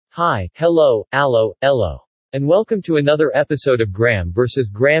Hi, hello, allo, ello. And welcome to another episode of Graham vs.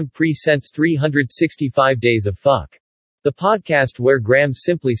 Graham Presents 365 Days of Phuck. The podcast where Graham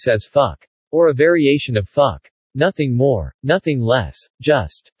simply says fuck. Or a variation of fuck. Nothing more, nothing less,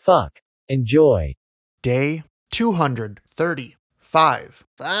 just fuck. Enjoy. Day 235.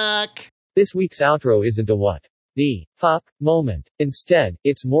 Fuck. This week's outro isn't a what the fuck moment. Instead,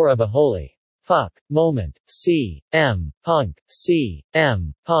 it's more of a holy fuck moment. C.M. Punk.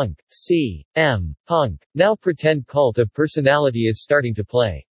 C.M. Punk. C.M. Punk. Now pretend cult of personality is starting to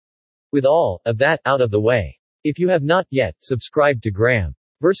play. With all of that out of the way, if you have not yet subscribed to Graham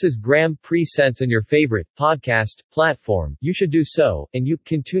vs. Graham Presents on your favorite podcast platform, you should do so, and you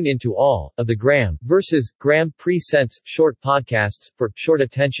can tune into all of the Graham vs. Graham Presents short podcasts for short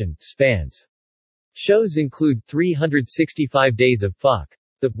attention spans. Shows include 365 Days of Phuck,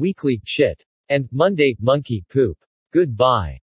 The Weekly Shit, and Monday Monkey Poop. Goodbye.